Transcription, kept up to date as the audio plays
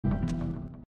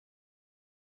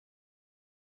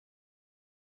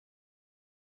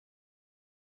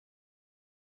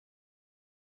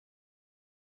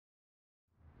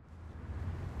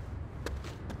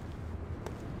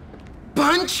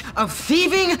bunch of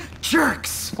thieving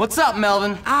jerks! What's up,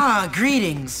 Melvin? Ah,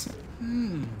 greetings.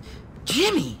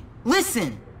 Jimmy,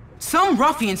 listen. Some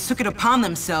ruffians took it upon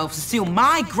themselves to steal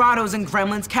my Grottos and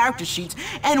Gremlins character sheets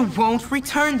and won't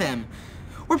return them.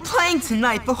 We're playing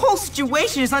tonight. The whole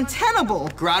situation is untenable.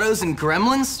 Grottos and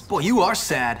Gremlins? Boy, you are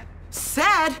sad.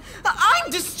 Sad?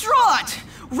 I'm distraught!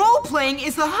 Role-playing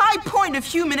is the high point of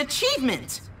human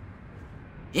achievement.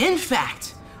 In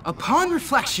fact, upon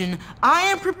reflection, I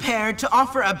am prepared to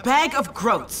offer a bag of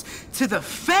groats to the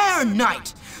fair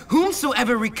knight,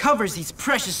 whomsoever recovers these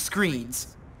precious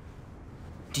screens.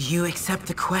 Do you accept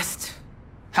the quest?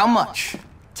 How much?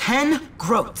 10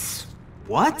 groats.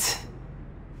 What?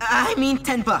 I mean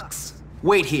 10 bucks.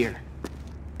 Wait here.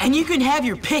 And you can have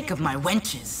your pick of my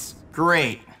wenches.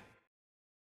 Great.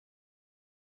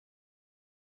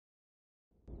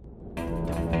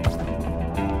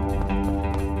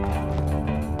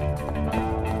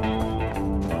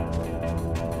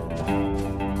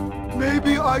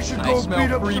 Maybe I should go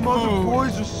beat up some other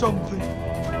boys or something.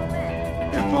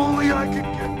 If only I could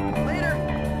get... Later.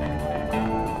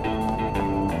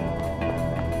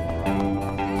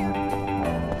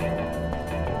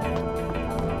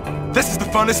 This is the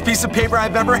funnest piece of paper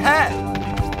I've ever had.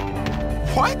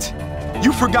 What?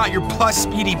 You forgot your plus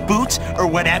speedy boots or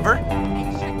whatever?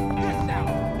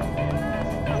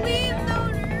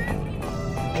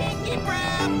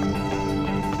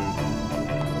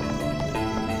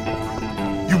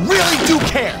 You really do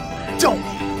care, don't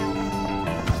you?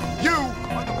 You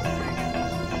are the...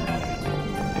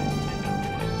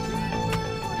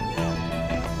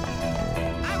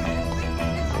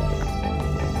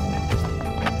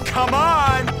 Come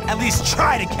on! At least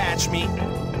try to catch me.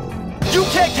 You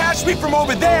can't catch me from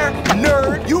over there,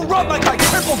 nerd! You run like my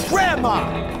crippled grandma!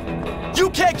 You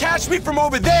can't catch me from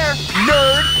over there,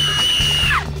 nerd!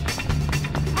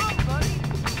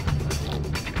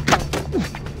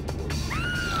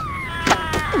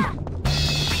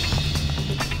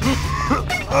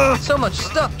 So much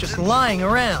stuff just lying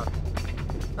around.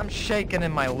 I'm shaking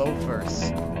in my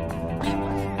loafers.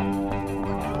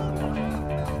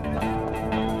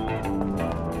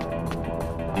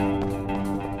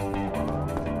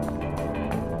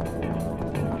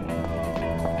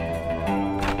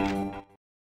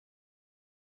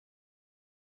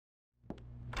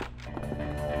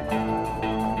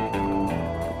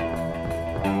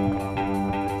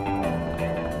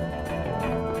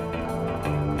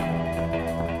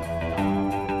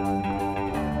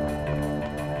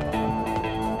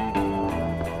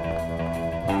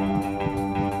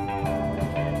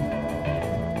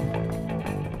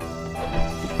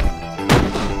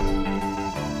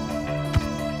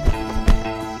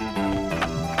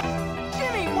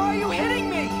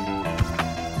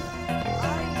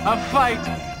 A fight!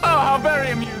 Oh, how very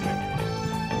amusing!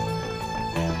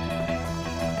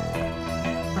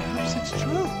 Perhaps it's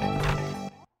true.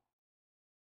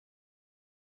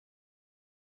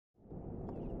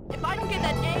 If I don't get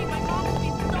that A, my mom will be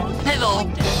so Fiddle!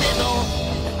 disappointed. Fiddle!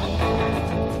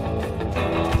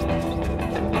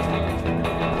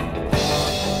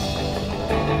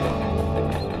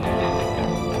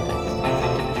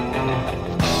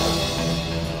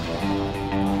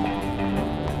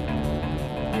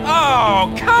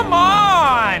 Oh, come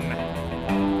on!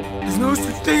 There's no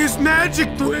such thing as magic,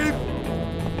 Dwayne.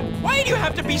 Why do you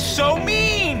have to be so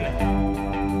mean?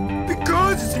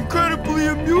 Because it's incredibly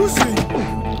amusing.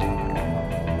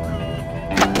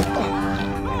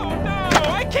 Oh no,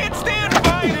 I can't stand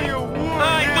by you!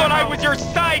 I thought I was your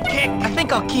sidekick! I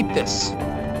think I'll keep this.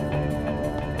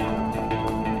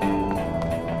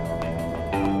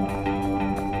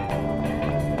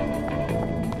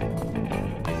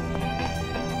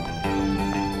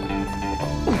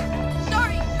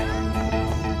 Sorry.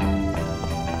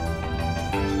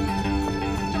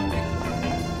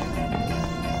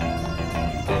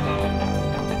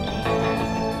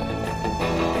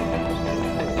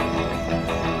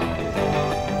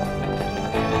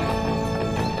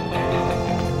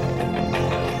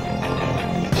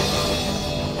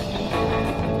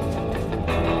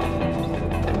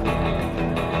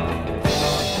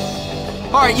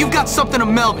 Alright, you've got something of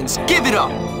Melvin's. Give it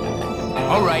up!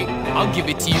 Alright, I'll give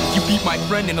it to you if you beat my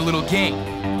friend in a little game.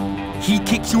 He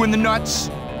kicks you in the nuts,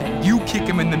 and you kick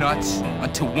him in the nuts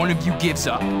until one of you gives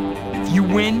up. If you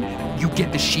win, you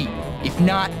get the sheet. If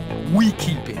not, we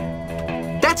keep it.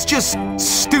 That's just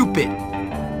stupid.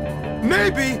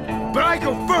 Maybe, but I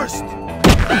go first.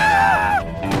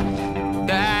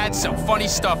 That's some funny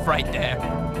stuff right there.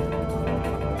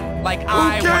 Like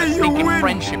I Okay, was you thinking win.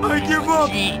 friendship. I give up.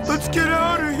 Jeez. Let's get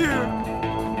out of here.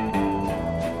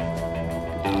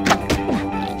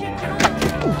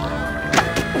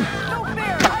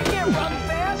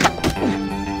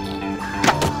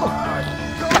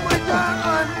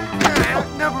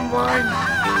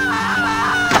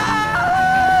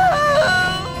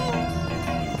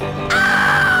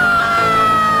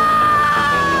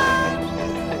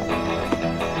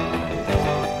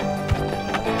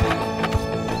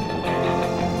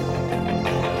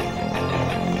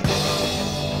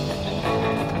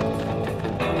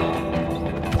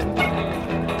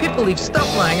 leave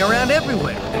stuff lying around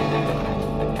everywhere.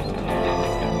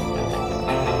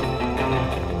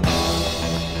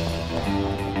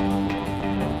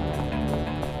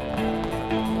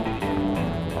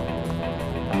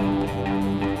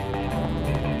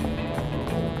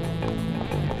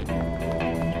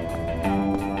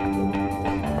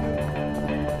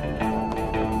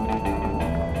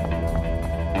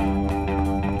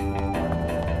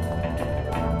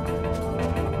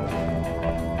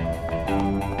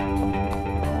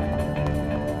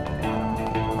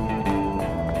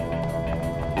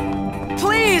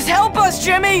 Please help us,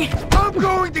 Jimmy! I'm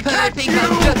going to They catch think you!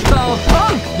 I'm just all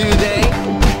punk, do they?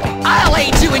 I'll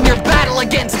aid you in your battle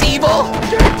against evil!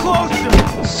 Get closer!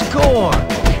 Score!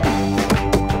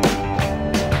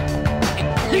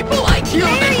 People like you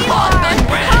There that you fought are! and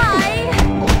ran! Hi!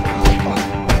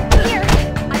 Here,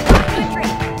 I brought you a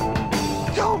drink.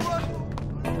 Don't run!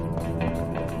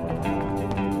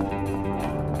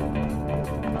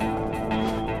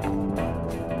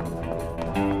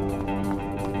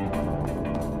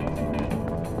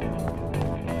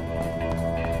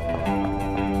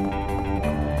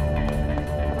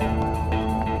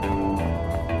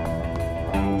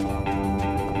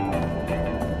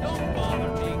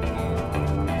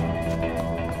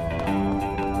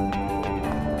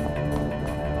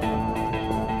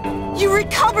 You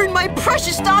recovered my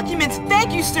precious documents!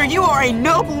 Thank you, sir! You are a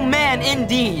noble man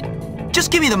indeed! Just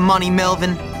give me the money,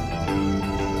 Melvin.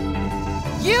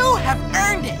 You have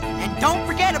earned it! And don't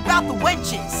forget about the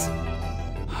wenches!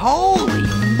 Holy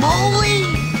moly!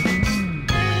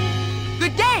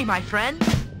 Good day, my friend!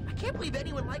 I can't believe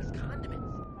anyone likes condiments.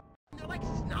 They're like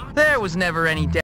snot. There was never any doubt.